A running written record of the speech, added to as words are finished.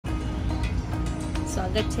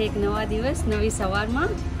સ્વાગત છે એક નવા દિવસ નવી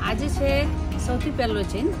સવારમાં। આજે છે સૌથી પહેલો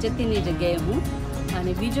ચેન્જ જતીનની જગ્યાએ હું,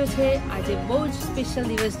 અને બીજો છે આજે બહુ જ સ્પેશિયલ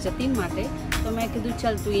દિવસ જતીન માટે। તો મેં કીધું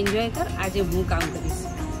ચાલ તું એન્જોય કર, આજે હું કામ કરીશ।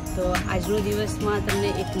 તો આજનો દિવસમાં તમને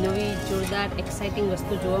એક નવી જોરદાર એક્સાઇટિંગ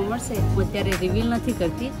વસ્તુ જોવા મળશે। હું અત્યારે રિવીલ નથી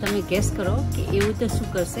કરતી, તમે ગેસ કરો કે એવું તો શું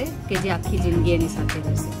કરશે કે જે આખી જિંદગી એની સાથે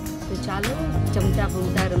રહેશે। તો ચાલો જમતા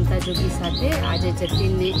ભમતા રમતા જોગી સાથે આજે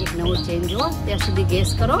જતીનને એક નવો ચેન્જ જોવો। ત્યાં સુધી ગેસ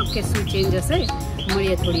કરો કે શું ચેન્જ હશે।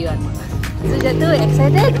 મળીએ થોડી વારમાં। શું જતું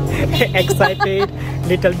એક્સાઇટેડ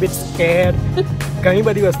લિટલ બીટ સ્કેર્ડ, ઘણી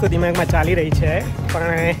બધી વસ્તુ દિમાગમાં ચાલી રહી છે,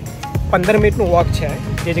 પણ 15 મિનિટનું વોક છે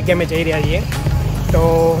જે જગ્યાએ અમે જઈ રહ્યા છીએ। તો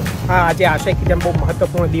હા, આજે આશા એકદમ બહુ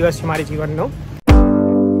મહત્વપૂર્ણ દિવસ છે મારી જીવનનો।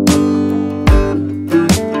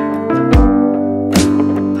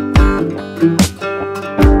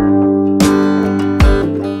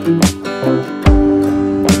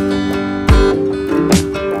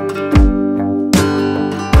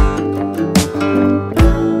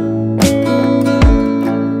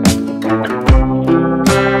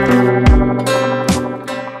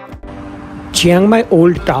 ચિયાંગ માઈ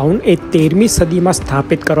ઓલ્ડ ટાઉન એ 13મી સદીમાં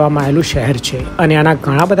સ્થાપિત કરવામાં આવેલું શહેર છે અને આના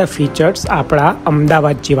ઘણા બધા ફીચર્સ આપણા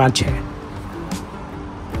અમદાવાદ જેવા છે।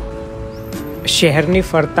 શહેરની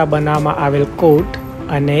ફરતા બનાવવામાં આવેલ કોર્ટ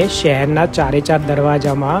અને શહેરના ચારે ચાર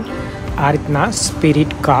દરવાજામાં આ રીતના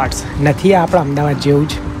સ્પિરિટ ગાર્ડ્સ નથી, આપણા અમદાવાદ જેવું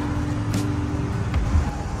જ।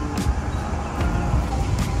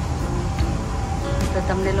 તો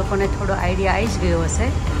તમને લોકોને થોડો આઈડિયા આવી જ ગયો હશે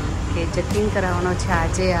કે જતીન કરાવવાનો છે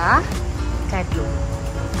આજે આ ટેટુ।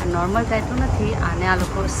 આ નોર્મલ ટેટુ નથી, આને આ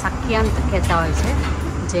લોકો સાક્યાંત કહેતા હોય છે,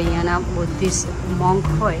 જે અહીંયાના બુદ્ધિસ્ટ મોન્ક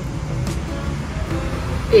હોય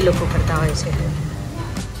એ લોકો કરતા હોય છે,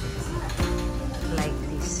 લાઈક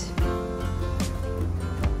ધીસ।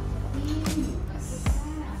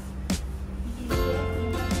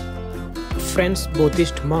 ફ્રેન્ડ્સ,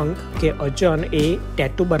 બુદ્ધિસ્ટ મંક કે અજન એ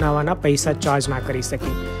ટેટુ બનાવવાના પૈસા ચાર્જ ના કરી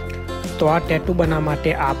શકે, તો આ ટેટુ બનાવવા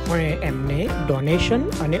માટે આપણે એમને ડોનેશન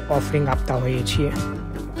અને ઓફરિંગ આપતા હોઈએ છીએ।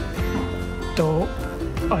 તો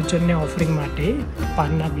અજનને ઓફરિંગ માટે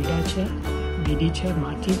પાનના બીડા છે, બીડી છે,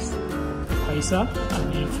 માચીસ, પૈસા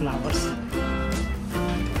અને ફ્લાવર્સ।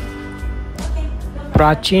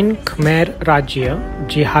 પ્રાચીન ખમેર રાજ્ય,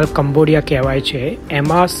 જે હાલ કંબોડિયા કહેવાય છે,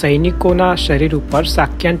 એમાં સૈનિકોના શરીર ઉપર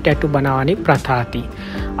સાક્યાંત ટેટુ બનાવવાની પ્રથા હતી।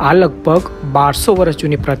 આ લગભગ 1200 વર્ષ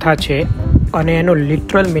જૂની પ્રથા છે અને એનો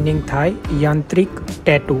લિટરલ મિનિંગ થાય યાંત્રિક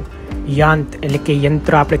ટેટુ। યાંત એટલે કે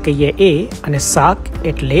યંત્ર આપણે કહીએ એ, અને સાક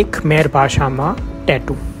એટલે ખમેર ભાષામાં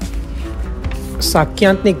ટેટુ।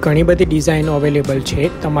 સાક્યાંતની ઘણી બધી ડિઝાઇનો અવેલેબલ છે,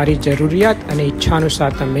 તમારી જરૂરિયાત અને ઈચ્છા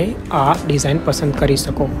અનુસાર તમે આ ડિઝાઇન પસંદ કરી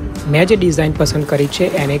શકો। મેં જે ડિઝાઇન પસંદ કરી છે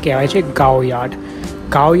એને કહેવાય છે ગાવયાર્ડ।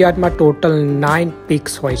 ગાવયાર્ડમાં ટોટલ 9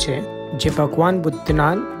 પિક્સ હોય છે, જે ભગવાન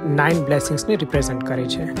બુદ્ધના 9 બ્લેસિંગ્સને રિપ્રેઝન્ટ કરે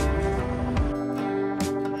છે।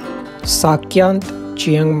 સાક્યાંત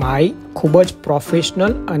ચિયાંગ માઈ ખૂબ જ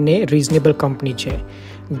પ્રોફેશનલ અને રિઝનેબલ કંપની છે।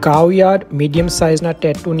 ગાવયાર્ડ મીડિયમ સાઇઝના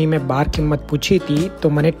ટેટુની મેં બહાર કિંમત પૂછી હતી તો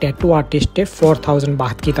મને ટેટુ આર્ટિસ્ટે 4000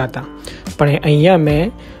 બાht કીધા હતા, પણ અહીંયા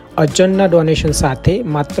મેં અજનના ડોનેશન સાથે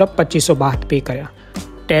માત્ર 2500 બાht પે કર્યા।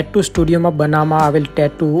 ટેટુ સ્ટુડિયોમાં બનાવવામાં આવેલ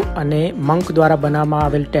ટેટુ અને મંક દ્વારા બનાવવામાં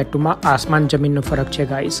આવેલ ટેટુમાં આસમાન જમીનનો ફરક છે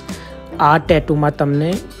ગાઈસ। આ ટેટુમાં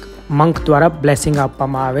તમને મંક દ્વારા બ્લેસિંગ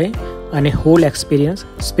આપવામાં આવે અને હોલ એક્સપિરિયન્સ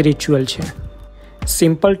સ્પિરિચ્યુઅલ છે।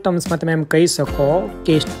 સિમ્પલ ટર્મ્સમાં તમે એમ કહી શકો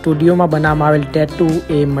કે સ્ટુડિયોમાં બનાવવામાં આવેલ ટેટુ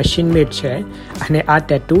એ મશીન મેડ છે અને આ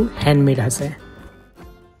ટેટુ હેન્ડમેડ હશે।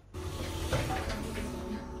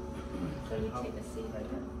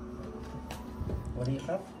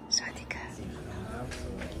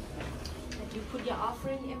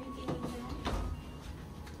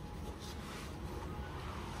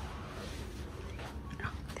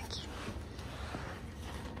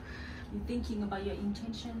 Thinking about your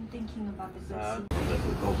intention, thinking about the blessing.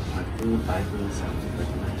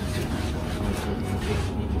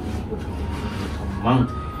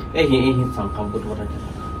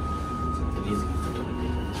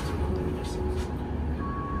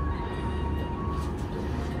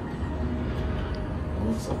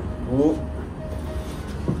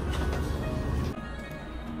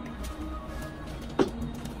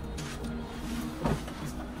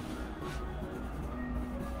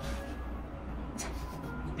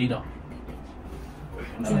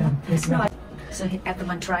 So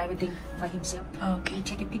everyone try everything by himself. Okay. You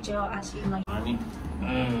take a picture or ask him like.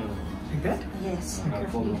 Like that? Yes.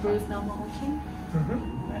 You breathe normal, okay?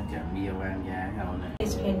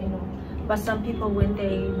 It's pain, you know. But some people, when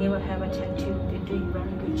they never have a tattoo, they're doing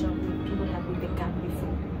very good job. People have been begun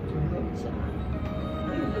before. So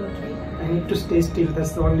I need to stay still.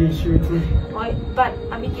 That's the only issue with me. But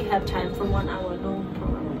I mean, you have time for 1 hour. No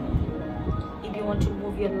you want to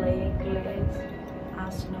move your legs,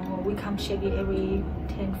 ask no. We come check it every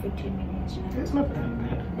 10-15 minutes. It's not that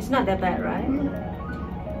bad. It's not that bad, right?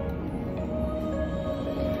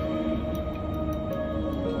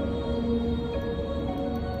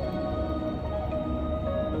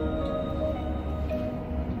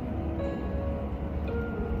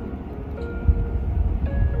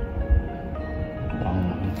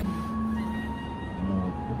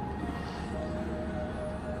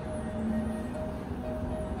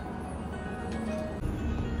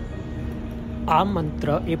 આ મંત્ર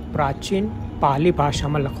એ પ્રાચીન પાલી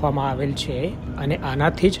ભાષામાં લખવામાં આવેલ છે અને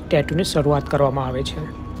આનાથી જ ટેટૂની શરૂઆત કરવામાં આવે છે.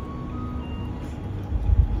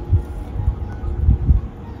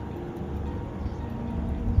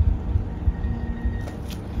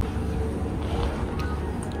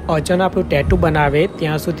 અચાનક આપણું ટેટુ બનાવે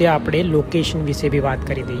ત્યાં સુધી આપણે લોકેશન વિશે બી વાત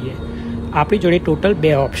કરી દઈએ. આપણી જોડે ટોટલ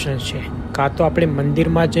 2 ઓપ્શન્સ છે. કાં તો આપણે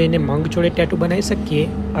મંદિરમાં જઈને મંક જોડે ટેટુ બનાવી શકીએ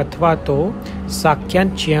અથવા તો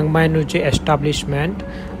સાક્યાન ચિયાંગ માઈનું જે એસ્ટાબ્લિશમેન્ટ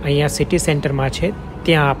અહીંયા સિટી સેન્ટરમાં છે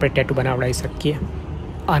ત્યાં આપણે ટેટુ બનાવડાવી શકીએ.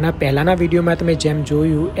 આના પહેલાંના વિડીયોમાં તમે જેમ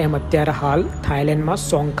જોયું એમ અત્યારે હાલ થાઈલેન્ડમાં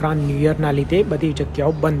સોંક્રાન ન્યૂ યરના લીધે બધી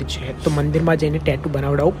જગ્યાઓ બંધ છે, તો મંદિરમાં જઈને ટેટુ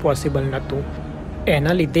બનાવડાવવું પોસિબલ નહોતું.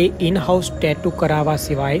 એના લીધે ઇન હાઉસ ટેટુ કરાવવા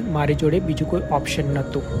સિવાય મારી જોડે બીજું કોઈ ઓપ્શન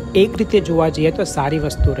નહોતું. એક રીતે જોવા જઈએ તો સારી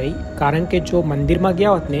વસ્તુ રહી, કારણ કે જો મંદિરમાં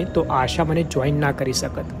ગયા હોત ને તો આશા મને જોઈન ના કરી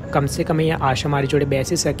શકત. કમસે કમ અહીંયા આશા મારી જોડે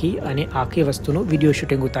બેસી શકી અને આખી વસ્તુનું વિડીયો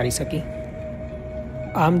શૂટિંગ ઉતારી શકી.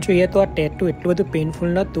 આમ જોઈએ તો આ ટેટુ એટલું બધું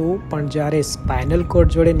પેઇનફુલ નહોતું, પણ જ્યારે સ્પાઇનલ કોર્ડ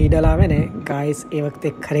જોડે નીડલ આવે ને ગાઈસ એ વખતે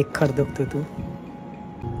ખરેખર દુખતું હતું.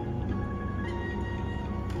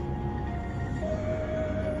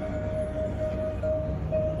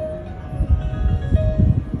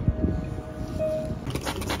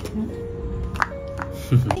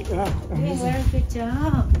 Doing very good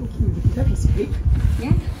job. That is big.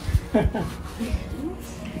 Yeah.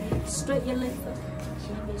 Straight your leg up.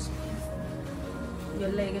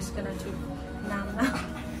 Your leg is gonna do numb now.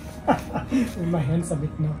 My hands a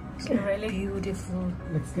bit now. Really beautiful.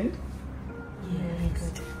 Looks good. Very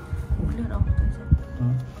good. Look up.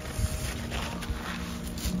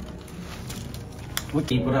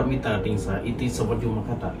 Iti paramita tingsa iti sawadyu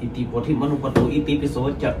makata iti poti manupato iti piso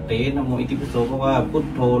chatte namo iti piso kawa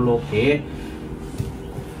puttho loke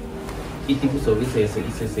iti piso visesa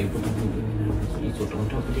isese puttho iso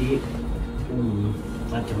tongtho pati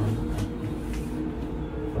macam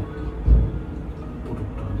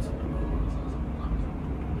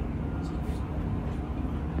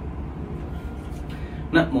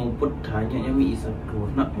namo puttanya yami isabdo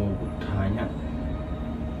namo puttanya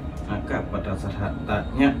agak pada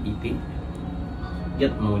sahatnya itu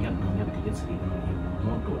yat tiga seribu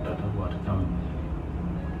mau tuh tak tahu ada tahu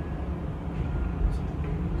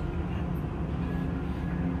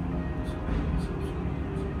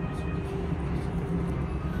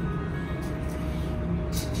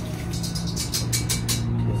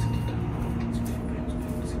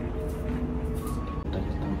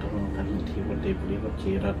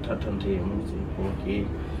kira tatan temu sih oke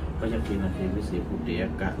banyak nanti bisa budaya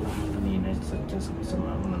kak lama ini nih saja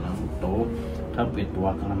sama menanam to tapi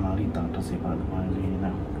tua karena malita atau sepak lagi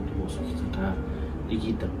nah di bosok kita di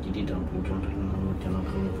kita jadi dalam pujuan dalam channel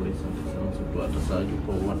kami boleh sampai sama sebuah atas lagi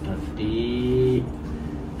bawa tadi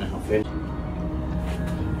nah oke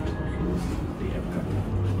dia kak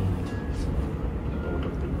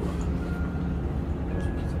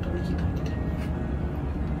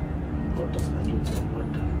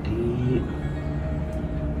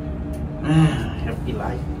happy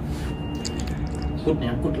life.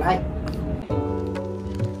 Good life.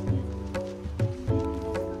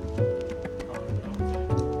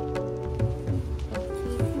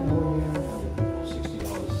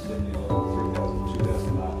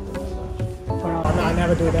 I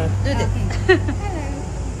never do that. Do this. Hello.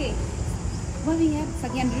 Okay. What we have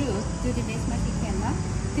again rules to the base magic camera.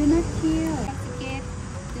 Do not kill, forget,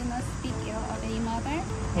 do not speak ill of any mother,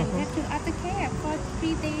 and have to aftercare for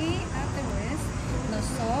 3 days afterwards. No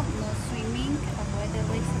soap, no swimming, avoid the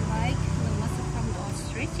risk like no muscle pump or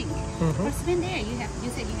stretching. First when there you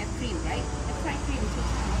said you have cream, right? Apply cream to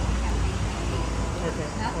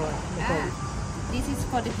Okay. This is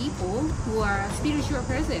for the people who are spiritual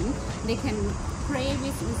person. They can pray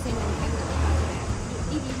with incense and candle.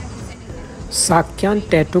 If you have incense and candle. સાક્યાન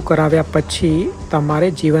tattoo કરાવ્યા પછી તમારે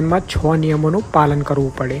જીવનમાં 6 નિયમોનું પાલન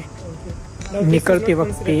કરવું પડે. નીકળતી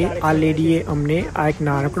વખતે આ લેડીએ અમને આ એક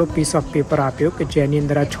નાનકડો પીસ ઓફ પેપર આપ્યો કે જેની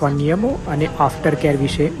અંદર આ 6 નિયમો અને આફ્ટર કેર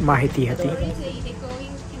વિશે માહિતી હતી.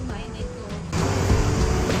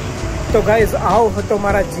 તો ગાઈઝ આવો હતો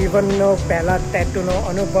મારા જીવનનો પહેલા ટેટુનો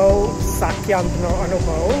અનુભવ, સાક્યાંતનો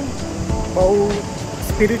અનુભવ. બહુ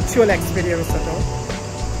સ્પિરિચ્યુઅલ એક્સપિરિયન્સ હતો.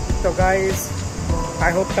 તો ગાઈઝ,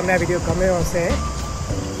 આઈ હોપ તમને આ વિડીયો ગમ્યો હશે.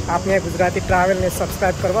 આપને ગુજરાતી ટ્રાવેલને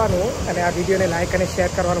સબસ્ક્રાઈબ કરવાનું અને આ વિડીયોને લાઇક અને શેર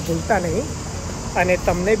કરવાનું ભૂલતા નહીં. અને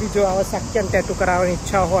તમને બી જો આવા સાક્યાન ટેટુ કરાવવાની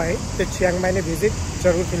ઈચ્છા હોય તો ચિયાંગ માઈને વિઝિટ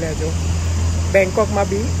જરૂરથી લેજો. બેંકોકમાં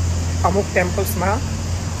બી અમુક ટેમ્પલ્સમાં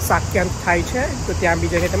સાક્યાંત થાય છે, તો ત્યાં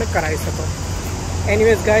બી જઈને તમે કરાવી શકો.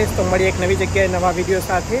 એનીવેઝ ગાઈઝ, તો મળીએ એક નવી જગ્યાએ નવા વિડીયો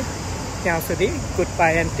સાથે. ત્યાં સુધી good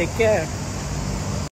bye and take care.